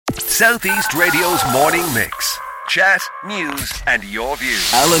Southeast Radio's morning mix. Chat, news and your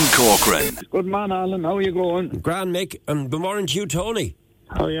views. Alan Corcoran. Good man, Alan. How are you going? Grand, Mick. And good morning to you, Tony.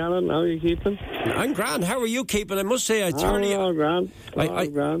 How are you, Alan? How are you keeping? I'm grand. How are you keeping? I must say, I thoroughly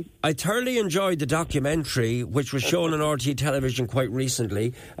enjoyed the documentary, which was shown on RT television quite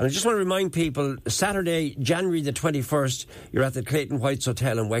recently. And I just want to remind people, Saturday, January the 21st, you're at the Clayton Whites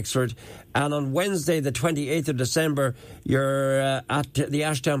Hotel in Wexford. And on Wednesday, the 28th of December, you're at the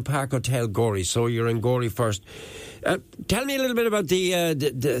Ashdown Park Hotel, Gorey. So you're in Gorey first. Tell me a little bit about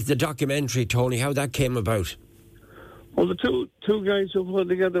the documentary, Tony, how that came about. Well, the two guys who put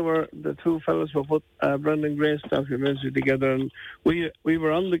together were the two fellows who put Brendan Grace documentary together, and we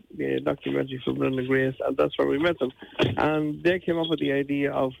were on the documentary for Brendan Grace, and that's where we met them. And they came up with the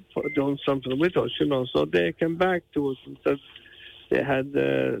idea of doing something with us, you know. So they came back to us and said they had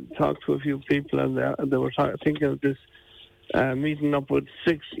talked to a few people, and they were thinking of this meeting up with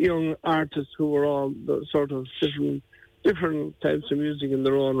 6 young artists who were all the sort of different types of music in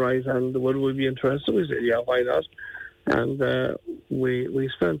their own right, and would we be interested? We said, yeah, why not? And we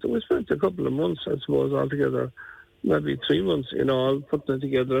spent a couple of months, I suppose, altogether, maybe 3 months in all, putting it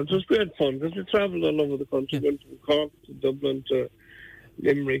together. It was great fun because we travelled all over the country, went from Cork to Dublin to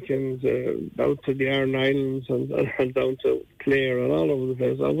Limerick and out to the Aran Islands and down to Clare and all over the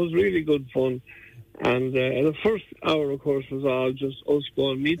place. It was really good fun. And the first hour, of course, was all just us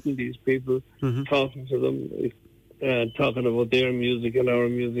going meeting these people, talking to them, talking about their music and our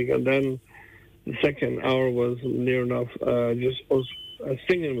music, and then the second hour was near enough just us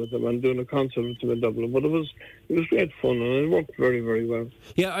singing with them and doing a concert with them in Dublin. But it was great fun, and it worked very, very well.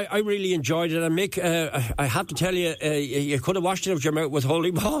 Yeah, I really enjoyed it. And Mick, I have to tell you, you could have washed it out your mouth with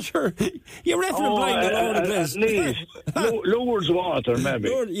holy water. You're effing blind all over the place. At least Lourdes water, maybe.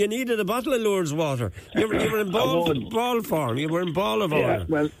 You needed a bottle of Lourdes water. You were in ball form. You were in ball of oil.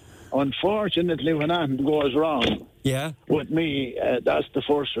 Well, unfortunately, when anything goes wrong, with me, that's the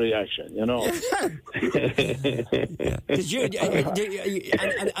first reaction, you know.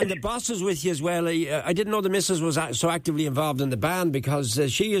 And the boss is with you as well. I didn't know the missus was so actively involved in the band, because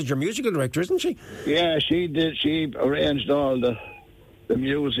she is your musical director, isn't she? Yeah, she did. She arranged all the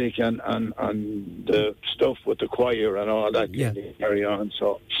music and the stuff with the choir and all that. Carry on.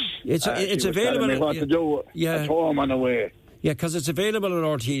 So it's available. Me what to do at home and away. Yeah, because it's available on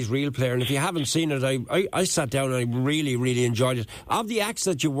RT's Real Player, and if you haven't seen it, I sat down and I really, really enjoyed it. Of the acts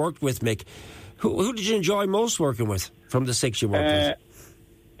that you worked with, Mick, who did you enjoy most working with from the 6 you worked with?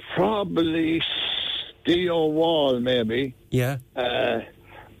 Probably Steve Wall, maybe. Yeah.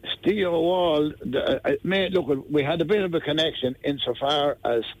 Steve Wall, look, we had a bit of a connection insofar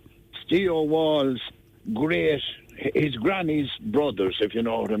as Steve Wall's his granny's brothers, if you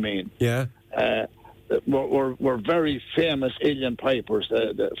know what I mean. Yeah. Were very famous Indian pipers,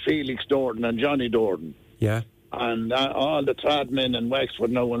 the Felix Dorden and Johnny Dorden. Yeah. And all the tradmen in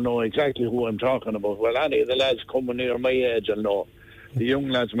Wexford now will know exactly who I'm talking about. Well, any of the lads coming near my age will know. The young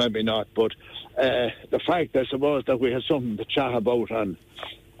lads maybe not. But the fact, I suppose, that we had something to chat about and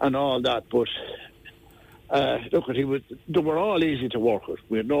all that. But look, they were all easy to work with.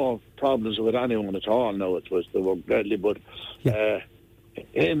 We had no problems with anyone at all. No, they were deadly. But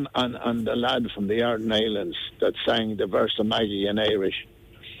him and the lad from the Aran Islands that sang the verse of Maggie in Irish.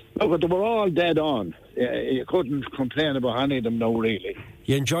 Look, they were all dead on. You couldn't complain about any of them now, really.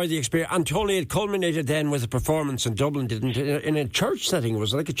 You enjoyed the experience. And Tony, it culminated then with a performance in Dublin, didn't it? In a church setting.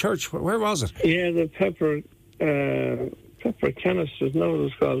 Was it like a church? Where was it? Yeah, the Pepper Canisters, now it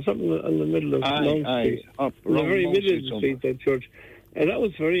was called. Something in the middle of Long Street. In the very middle of the street, that church. And that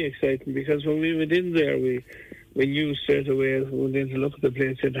was very exciting, because when we went in there, we knew straight away as we went in to look at the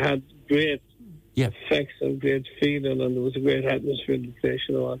place, it had great effects and great feeling, and there was a great atmosphere in the place,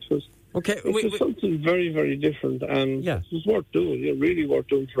 you know. It was something very, very different, and it was worth doing. Really worth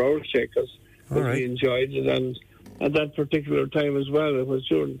doing for our sake, because we enjoyed it, and at that particular time as well, it was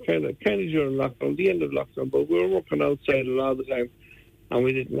during kind of during lockdown, the end of lockdown, but we were working outside a lot of the time, and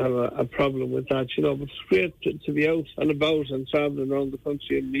we didn't have a problem with that, you know. But it's great to be out and about and travelling around the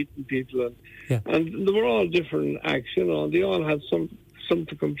country and meeting people, and they were all different acts, you know. They all had something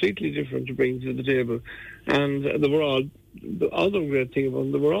completely different to bring to the table, and they were all, the other great thing about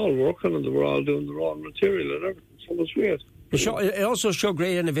them, they were all working and they were all doing their own material and everything, so it was great. It also showed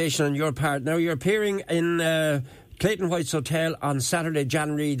great innovation on your part. Now you're appearing in Clayton White's Hotel on Saturday,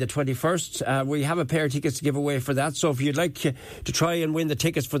 January the 21st. We have a pair of tickets to give away for that. So if you'd like to try and win the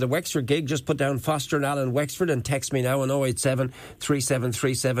tickets for the Wexford gig, just put down Foster and Allen Wexford and text me now on 087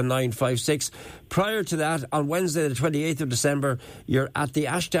 3737 956. Prior to that, on Wednesday the 28th of December, you're at the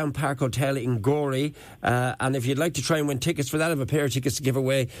Ashdown Park Hotel in Gorey. And if you'd like to try and win tickets for that, I have a pair of tickets to give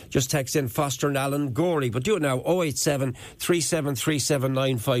away. Just text in Foster and Allen Gorey. But do it now, 087 3737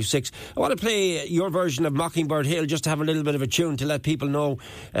 956. I want to play your version of Mockingbird Hill, just to have a little bit of a tune to let people know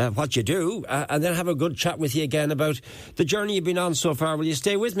what you do, and then have a good chat with you again about the journey you've been on so far. Will you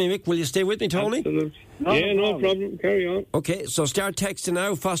stay with me, Mick? Will you stay with me, Tony? Absolutely. No problem. Carry on. Okay, so start texting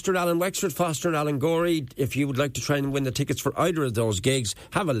now. Foster and Allen Wexford, Foster and Allen Gorey. If you would like to try and win the tickets for either of those gigs,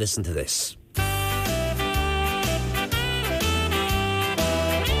 have a listen to this.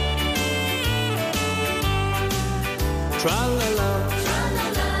 Tra-la-la,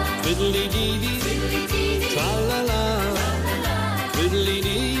 fiddly-dee-dee, tra-la-la,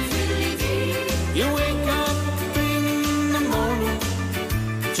 fiddly-dee. You wake up in the morning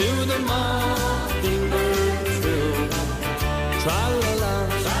to the mockingbird trill. Tra-la-la,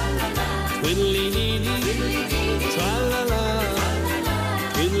 fiddly-dee-dee, tra-la-la,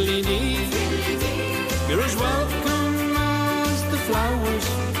 fiddly-dee. You're as welcome as the flowers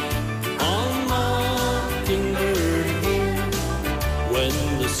on Mockingbird Hill. When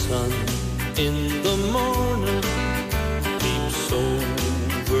the sun in the morning peeps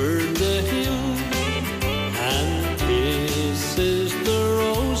over the hill and kisses the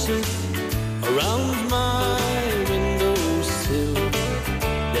roses around my windowsill,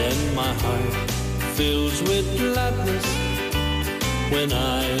 then my heart fills with gladness when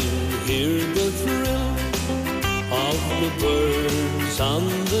I hear the thrill of the birds on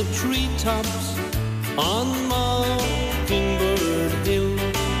the treetops on Mockingbird Hill.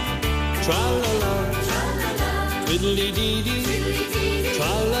 Tra-la-la, fiddly-dee-dee,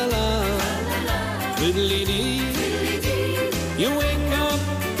 tra-la-la, fiddly-dee. You wake up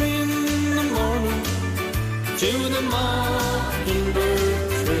in the morning to the mockingbird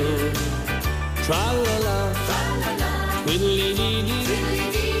trill. Tra-la-la, fiddly-dee-dee,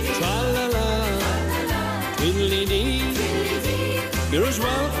 tra-la-la, fiddly-dee. You're as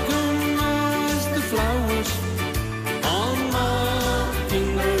welcome as the flowers on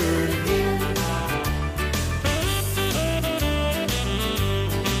Mockingbird Hill.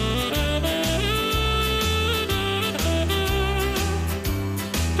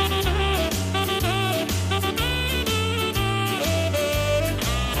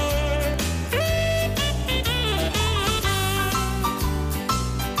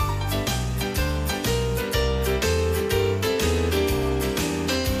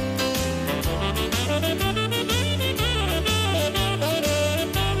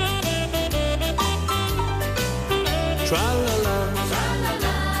 Tra-la-la,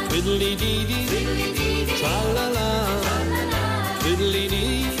 fiddly-dee-dee, tra-la-la,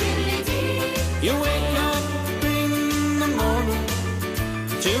 fiddly-dee. You wake up in the morning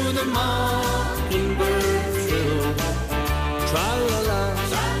to the mockingbird trill. Tra-la-la,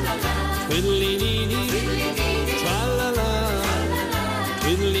 fiddly-dee-dee, tra-la-la,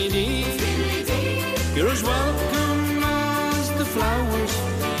 fiddly-dee. You're as welcome as the flowers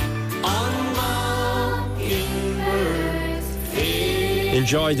on Mockingbird Hill.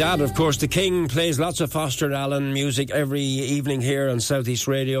 Enjoy that. Of course, the King plays lots of Foster Allen music every evening here on Southeast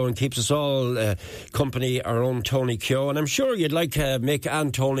Radio and keeps us all company, our own Tony Keogh. And I'm sure you'd like Mick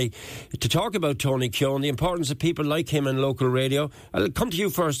and Tony to talk about Tony Keogh and the importance of people like him in local radio. I'll come to you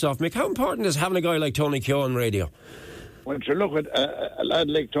first off, Mick. How important is having a guy like Tony Keogh on radio? When you look at a lad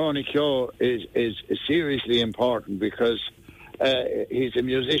like Tony Keogh is seriously important because he's a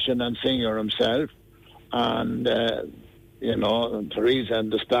musician and singer himself, and Teresa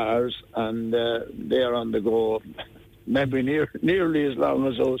and the Stars, and they're on the go maybe nearly as long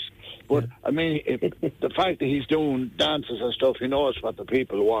as us. But I mean, the fact that he's doing dances and stuff, he knows what the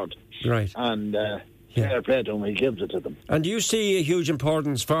people want, right? And fair play to him, he gives it to them. And do you see a huge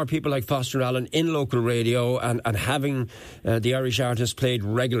importance for people like Foster Allen in local radio and having the Irish artists played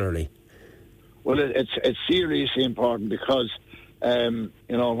regularly? Well, it's seriously important because, when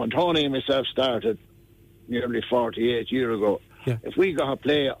Tony and myself started nearly 48 years ago, if we got a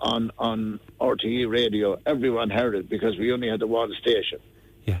play on RTE radio, everyone heard it because we only had the one station.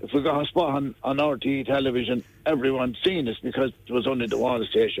 Yeah. If we got a spot on RTE television, everyone seen us because it was only the one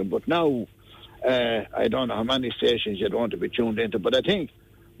station. But now, I don't know how many stations you'd want to be tuned into, but I think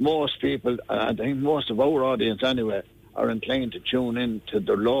most people, I think most of our audience anyway, are inclined to tune in to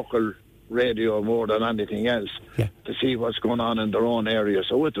their local radio more than anything else to see what's going on in their own area.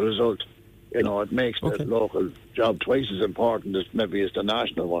 So with the result, You know, it makes the local job twice as important as maybe as the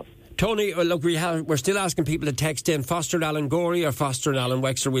national one. Tony, look, we're still asking people to text in Foster and Alan Gorey or Foster and Alan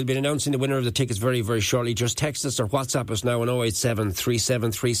Wexford. We'll be announcing the winner of the tickets very, very shortly. Just text us or WhatsApp us now on 087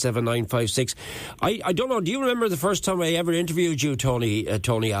 3737 956. I don't know, do you remember the first time I ever interviewed you, Tony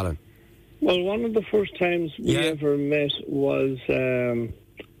Allen? Well, one of the first times we ever met was,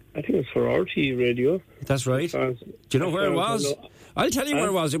 I think it was for RTE Radio. That's right. Do you know where it was? I'll tell you where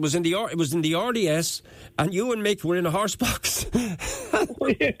it was. It was in the RDS, and you and Mick were in a horse box.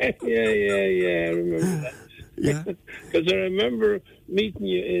 yeah, I remember that. Yeah, because I remember meeting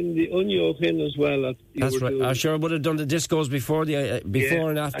you in the Unyoke Inn as well. That's right. I sure would have done the discos before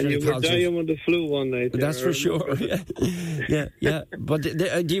and after and the concert. You were dying with the flu one night. That's for sure. Yeah. But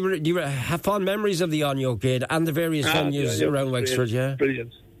do you have fond memories of the Unyoke Inn and the various venues around Wexford? Yeah,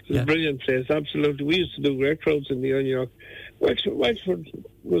 brilliant. It was a brilliant place, absolutely. We used to do great crowds in the Unyoke. Wexford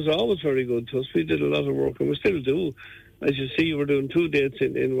was always very good to us. We did a lot of work, and we still do. As you see, we're doing 2 dates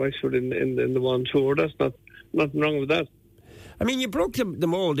in Wexford in the one tour. That's nothing wrong with that. I mean, you broke the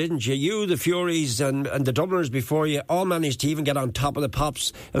mould, didn't you? You, the Furies and the Dubliners before you all managed to even get on top of the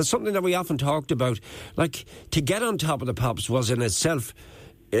Pops. And it's something that we often talked about. Like, to get on top of the Pops was in itself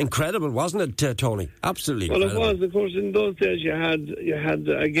incredible, wasn't it, Tony? Absolutely incredible. Well, it was. Of course, in those days you had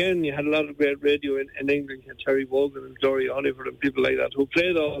a lot of great radio in England. You had Terry Wogan and Gloria Oliver and people like that who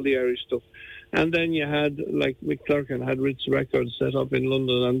played all the Irish stuff. And then you had, like, Mick Clerkin had Ritz Records set up in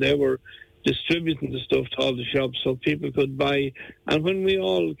London, and they were distributing the stuff to all the shops so people could buy. And when we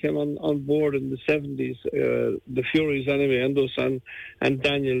all came on board in the 70s, the Furies anyway, and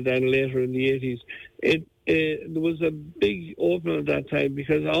Daniel then later in the 80s, there was a big opening at that time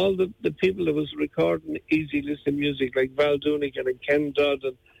because all the people that was recording easy listening music like Val Doonican and Ken Dodd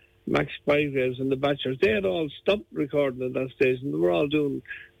and Max Bygraves and the Bachelors, they had all stopped recording at that stage and they were all doing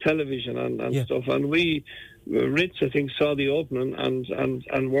television and stuff. And we, Ritz, I think, saw the opening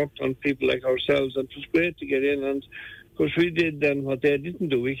and worked on people like ourselves, and it was great to get in. And of course we did then what they didn't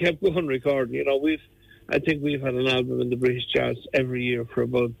do. We kept going recording. You know, I think we've had an album in the British charts every year for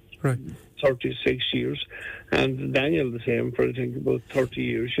about 36 years, and Daniel the same for I think about 30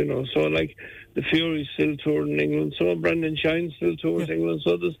 years, you know. So like the Furies still toured in England, so Brendan Shine still tours England,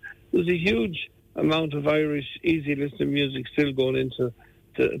 so there's a huge amount of Irish easy listening music still going into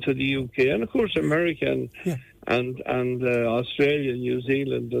to the UK, and of course American and Australia, New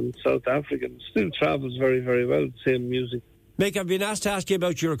Zealand and South Africa still travels very, very well, the same music. Mick, I've been asked to ask you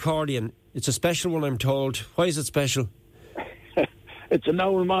about your accordion. It's a special one, I'm told. Why is it special? It's an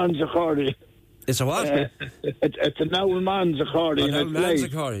old man's accordion. It's a what? It's an old man's accordion. An old man's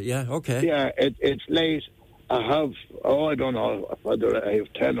accordion, yeah, okay. Yeah, it's late. I have, I don't know whether I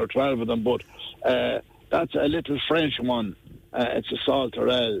have 10 or 12 of them, but that's a little French one. It's a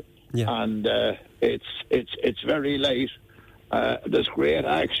Salterelle, and it's very light. There's great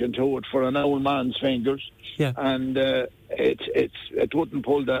action to it for an old man's fingers, and it wouldn't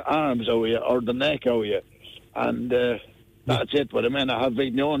pull the arms out of you or the neck out of you, and that's it. But I mean, I have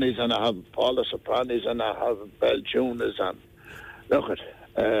Vignonis and I have Paula Sopranis and I have Beltunas, and look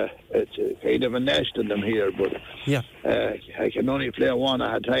it's a kind of a nest in them here, but I can only play one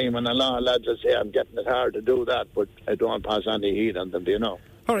at a time, and a lot of lads will say I'm getting it hard to do that, but I don't pass any heat on them, do you know?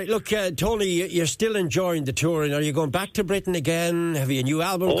 All right, look, Tony, you're still enjoying the touring. Are you going back to Britain again? Have you a new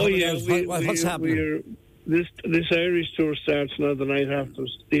album coming out? What's happening? This Irish tour starts now the night after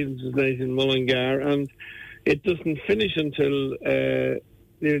Stevens' night in Mullingar, and it doesn't finish until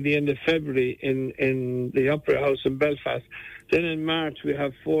near the end of February in the Opera House in Belfast. Then in March we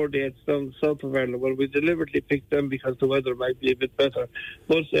have 4 dates down the south of Ireland. Well, we deliberately picked them because the weather might be a bit better.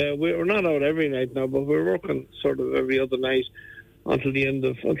 But we're not out every night now, but we're working sort of every other night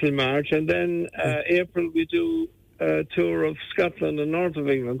until March. And then April we do a tour of Scotland and north of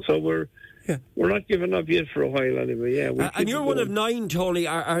England. So we're not giving up yet for a while anyway. And you're one of 9, Tony.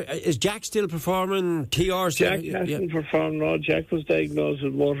 Is Jack still performing? TR? Jack hasn't performed now. Jack was diagnosed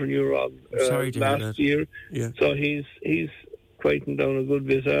with motor neuron last year. Yeah. So he's quieting down a good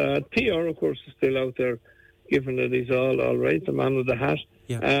bit. TR, of course, is still out there, given that he's all right, the man with the hat.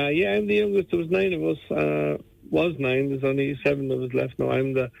 I'm the youngest. There was 9 of us. Was 9. There's only 7 of us left now.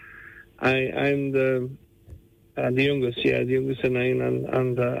 I'm the youngest. The youngest of 9,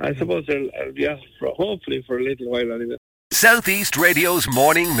 and I suppose I'll be asked hopefully for a little while anyway. Southeast Radio's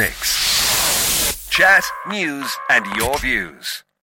morning mix. Chat, news, and your views.